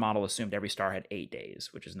 Now their model assumed every star had 8 days,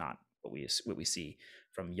 which is not what we see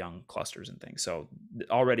from young clusters and things. So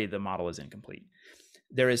already the model is incomplete.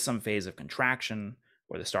 There is some phase of contraction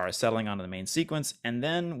where the star is settling onto the main sequence, and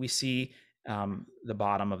then we see the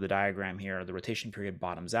bottom of the diagram here, the rotation period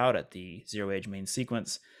bottoms out at the zero age main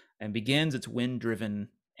sequence and begins its wind-driven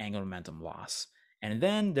angular momentum loss. And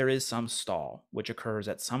then there is some stall, which occurs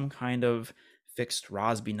at some kind of fixed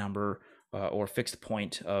Rossby number or fixed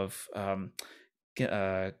point of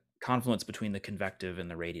confluence between the convective and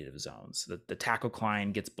the radiative zones. The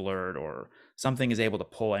tachocline gets blurred, or something is able to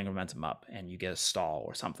pull angular momentum up and you get a stall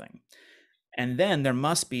or something. And then there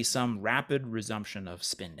must be some rapid resumption of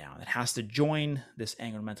spin down. It has to join this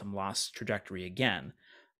angular momentum loss trajectory again,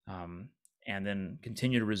 and then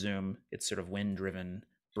continue to resume its sort of wind-driven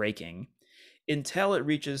braking until it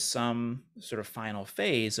reaches some sort of final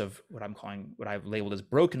phase of what I've labeled as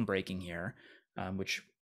broken braking here, which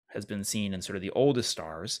has been seen in sort of the oldest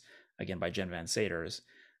stars, again by Jen Van Saters,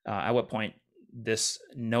 at what point this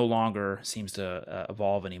no longer seems to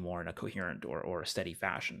evolve anymore in a coherent or a steady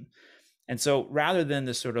fashion. And so rather than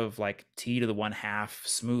this sort of like t to the 1/2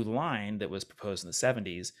 smooth line that was proposed in the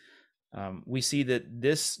 70s, we see that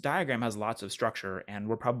this diagram has lots of structure, and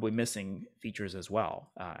we're probably missing features as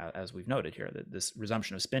well, as we've noted here, that this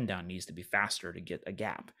resumption of spin down needs to be faster to get a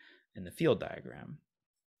gap in the field diagram.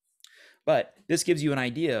 But this gives you an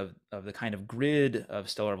idea of the kind of grid of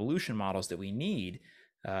stellar evolution models that we need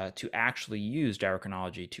to actually use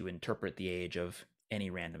gyrochronology to interpret the age of any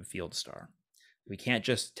random field star. We can't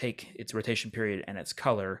just take its rotation period and its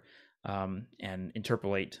color and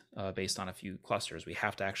interpolate based on a few clusters. We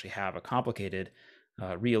have to actually have a complicated,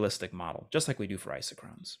 realistic model, just like we do for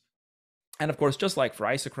isochrones. And of course, just like for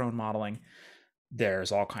isochrone modeling,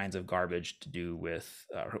 there's all kinds of garbage to do with,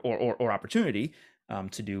 or opportunity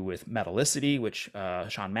to do with metallicity, which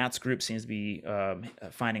Sean Matt's group seems to be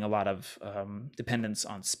finding a lot of dependence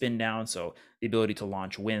on spin down. So the ability to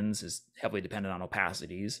launch winds is heavily dependent on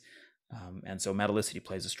opacities. And so metallicity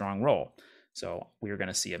plays a strong role. So we're going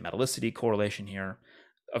to see a metallicity correlation here.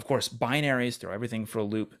 Of course, binaries throw everything for a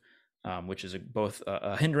loop, which is both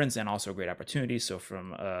a hindrance and also a great opportunity. So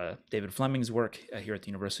from David Fleming's work here at the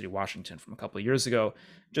University of Washington from a couple of years ago,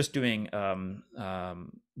 just doing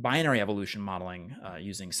binary evolution modeling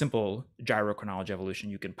using simple gyrochronology evolution,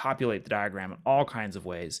 you can populate the diagram in all kinds of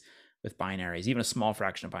ways with binaries. Even a small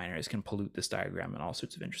fraction of binaries can pollute this diagram in all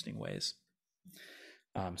sorts of interesting ways.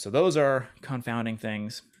 So those are confounding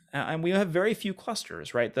things. And we have very few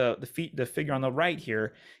clusters, right? The figure on the right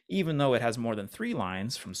here, even though it has more than 3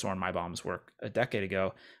 lines from Soren Maibaum's work a decade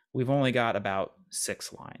ago, we've only got about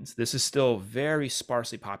 6 lines. This is still very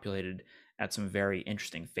sparsely populated at some very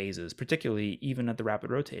interesting phases, particularly even at the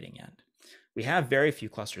rapid rotating end. We have very few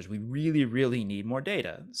clusters. We really, really need more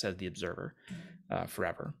data, said the observer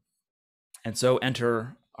forever. And so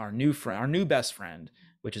enter our new best friend,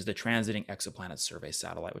 which is the Transiting Exoplanet Survey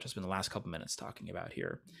Satellite, which I spent the last couple minutes talking about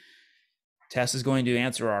here. TESS is going to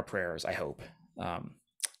answer our prayers, I hope.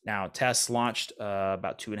 Now, TESS launched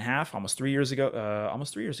about 2.5, almost 3 years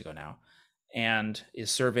ago now, and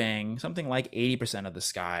is surveying something like 80% of the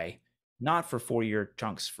sky, not for 4-year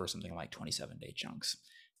chunks, for something like 27-day chunks.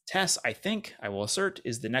 TESS, I think, I will assert,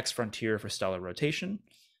 is the next frontier for stellar rotation,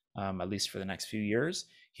 at least for the next few years.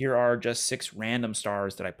 Here are just 6 random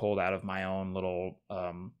stars that I pulled out of my own little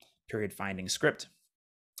period finding script.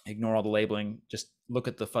 Ignore all the labeling, just look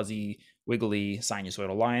at the fuzzy, wiggly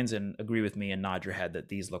sinusoidal lines and agree with me and nod your head that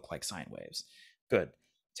these look like sine waves. Good.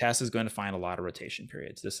 TESS is going to find a lot of rotation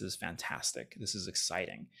periods. This is fantastic. This is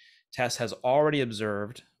exciting. TESS has already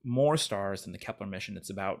observed more stars than the Kepler mission. It's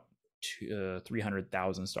about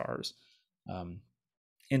 300,000 stars.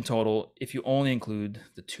 In total, if you only include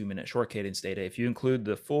the 2-minute short cadence data, if you include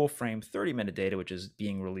the full frame 30-minute data, which is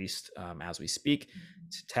being released as we speak,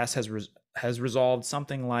 TESS has resolved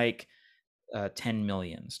something like 10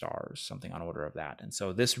 million stars, something on order of that. And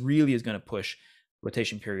so this really is going to push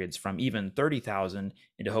rotation periods from even 30,000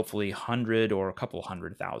 into hopefully 100 or a couple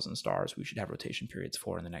 100,000 stars we should have rotation periods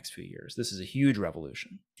for in the next few years. This is a huge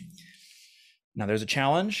revolution. Now, there's a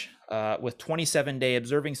challenge with 27-day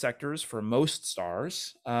observing sectors for most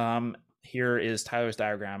stars. Here is Tyler's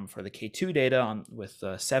diagram for the K2 data. With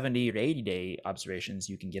 70 or 80-day observations,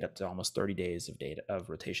 you can get up to almost 30 days of data of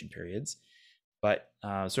rotation periods. But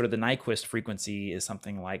sort of the Nyquist frequency is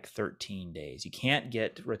something like 13 days. You can't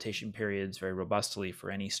get rotation periods very robustly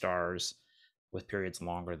for any stars with periods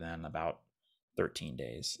longer than about 13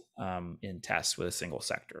 days in TESS with a single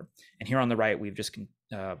sector. And here on the right, we've just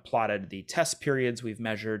plotted the TESS periods we've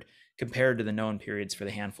measured compared to the known periods for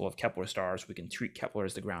the handful of Kepler stars. We can treat Kepler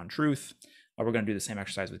as the ground truth. We're going to do the same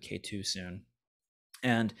exercise with K2 soon.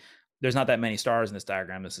 And there's not that many stars in this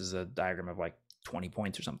diagram. This is a diagram of like 20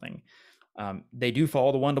 points or something. They do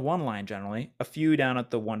follow the 1-to-1 line generally. A few down at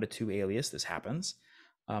the 1-to-2 alias, this happens.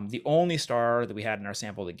 The only star that we had in our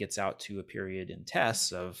sample that gets out to a period in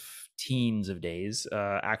TESS of teens of days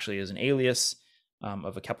actually is an alias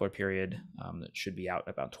of a Kepler period that should be out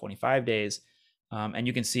about 25 days. And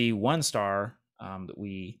you can see one star that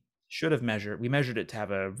we should have measured. We measured it to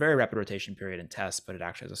have a very rapid rotation period in TESS, but it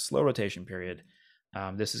actually has a slow rotation period.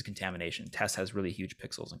 This is contamination. TESS has really huge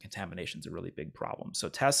pixels, and contamination is a really big problem. So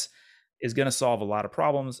TESS is going to solve a lot of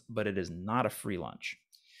problems, but it is not a free lunch.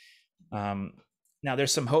 Now,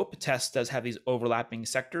 there's some hope. TESS does have these overlapping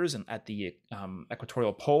sectors and at the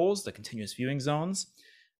equatorial poles, the continuous viewing zones.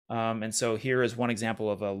 And so here is one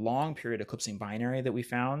example of a long period eclipsing binary that we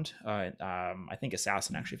found. I think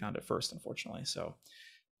Assassin actually found it first, unfortunately. So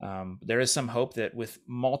There is some hope that with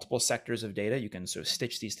multiple sectors of data, you can sort of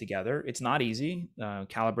stitch these together. It's not easy.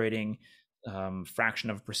 Calibrating fraction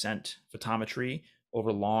of percent photometry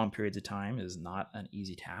over long periods of time is not an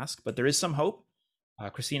easy task, but there is some hope.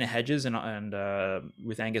 Christina Hedges and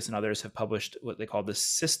Ruth Angus and others have published what they call the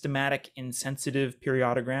Systematic Insensitive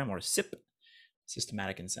Periodogram, or SIP,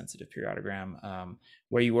 Systematic Insensitive Periodogram,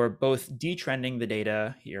 where you are both detrending the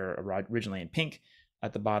data, here originally in pink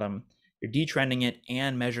at the bottom. You're detrending it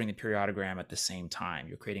and measuring the periodogram at the same time.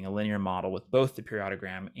 You're creating a linear model with both the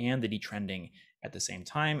periodogram and the detrending at the same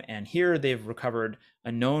time. And here they've recovered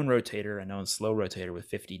a known rotator, a known slow rotator with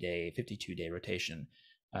 52-day rotation,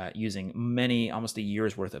 using almost a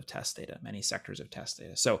year's worth of test data, many sectors of test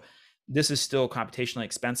data. So this is still computationally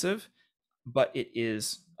expensive, but it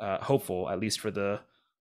is hopeful, at least for the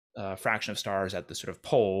fraction of stars at the sort of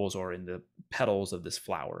poles or in the petals of this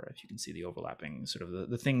flower, if you can see the overlapping sort of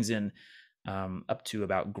the things in up to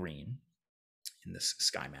about green in this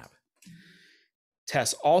sky map.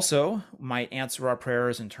 TESS also might answer our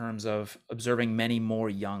prayers in terms of observing many more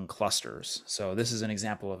young clusters. So this is an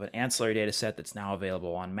example of an ancillary data set that's now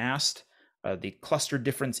available on MAST. The Cluster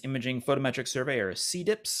Difference Imaging Photometric Survey, or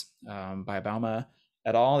CDIPS, by Bauma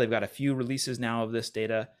et al. They've got a few releases now of this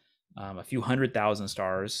data, a few 100,000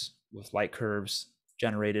 stars with light curves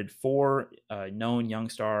generated for known young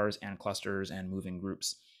stars and clusters and moving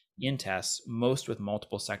groups in TESS, most with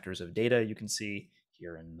multiple sectors of data. You can see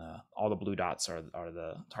here in all the blue dots are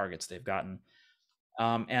the targets they've gotten.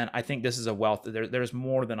 And I think this is a wealth. There's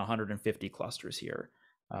more than 150 clusters here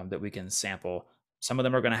that we can sample. Some of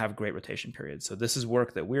them are going to have great rotation periods. So this is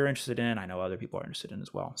work that we're interested in. I know other people are interested in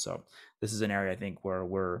as well. So this is an area I think where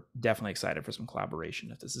we're definitely excited for some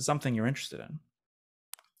collaboration if this is something you're interested in.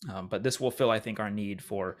 But this will fill, I think, our need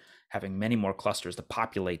for having many more clusters to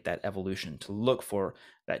populate that evolution, to look for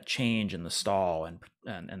that change in the stall and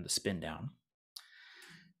the spin down.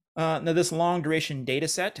 Now, this long duration data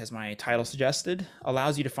set, as my title suggested,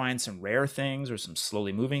 allows you to find some rare things or some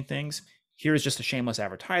slowly moving things. Here's just a shameless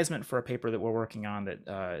advertisement for a paper that we're working on that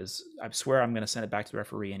I swear I'm going to send it back to the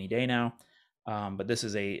referee any day now. But this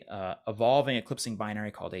is a evolving eclipsing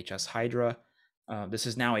binary called HS Hydra. This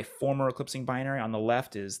is now a former eclipsing binary. On the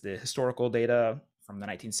left is the historical data from the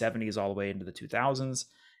 1970s all the way into the 2000s.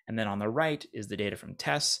 And then on the right is the data from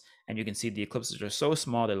TESS. And you can see the eclipses are so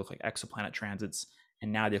small, they look like exoplanet transits.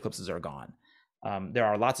 And now the eclipses are gone. There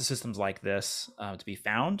are lots of systems like this to be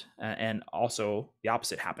found, and also the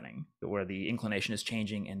opposite happening, where the inclination is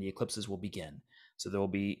changing and the eclipses will begin. So there will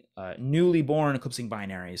be newly born eclipsing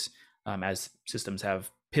binaries as systems have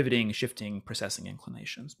pivoting, shifting, precessing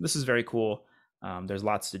inclinations. This is very cool. There's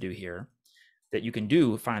lots to do here that you can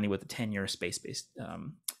do finally with a 10-year space-based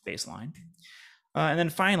baseline. And then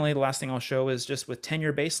finally, the last thing I'll show is just with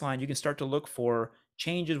 10-year baseline, you can start to look for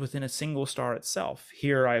changes within a single star itself.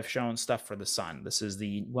 Here I've shown stuff for the sun. This is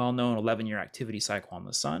the well-known 11-year activity cycle on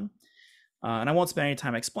the sun. And I won't spend any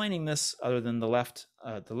time explaining this other than the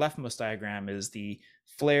leftmost diagram is the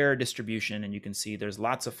flare distribution. And you can see there's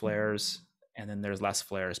lots of flares and then there's less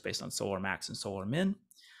flares based on solar max and solar min.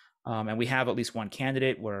 And we have at least one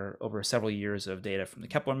candidate where over several years of data from the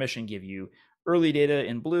Kepler mission give you early data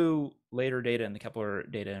in blue, later data in the Kepler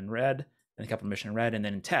data in red, and the Kepler mission in red. And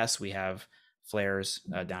then in TESS, we have flares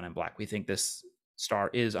down in black. We think this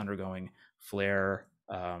star is undergoing flare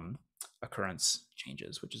occurrence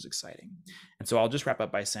changes, which is exciting. And so I'll just wrap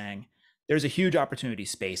up by saying there's a huge opportunity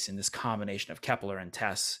space in this combination of Kepler and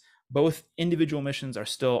TESS. Both individual missions are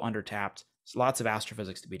still undertapped. There's lots of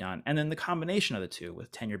astrophysics to be done. And then the combination of the two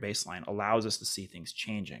with 10-year baseline allows us to see things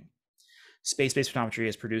changing. Space-based photometry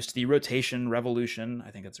has produced the rotation revolution.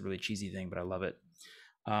 I think that's a really cheesy thing, but I love it.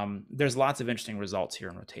 There's lots of interesting results here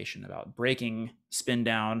in rotation about breaking spin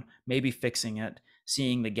down, maybe fixing it,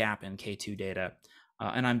 seeing the gap in K2 data.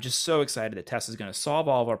 And I'm just so excited that TESS is going to solve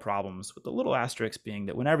all of our problems, with the little asterisk being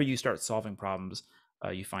that whenever you start solving problems,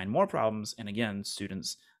 you find more problems. And again,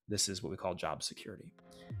 students, this is what we call job security.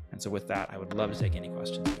 And so with that, I would love to take any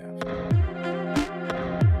questions you have.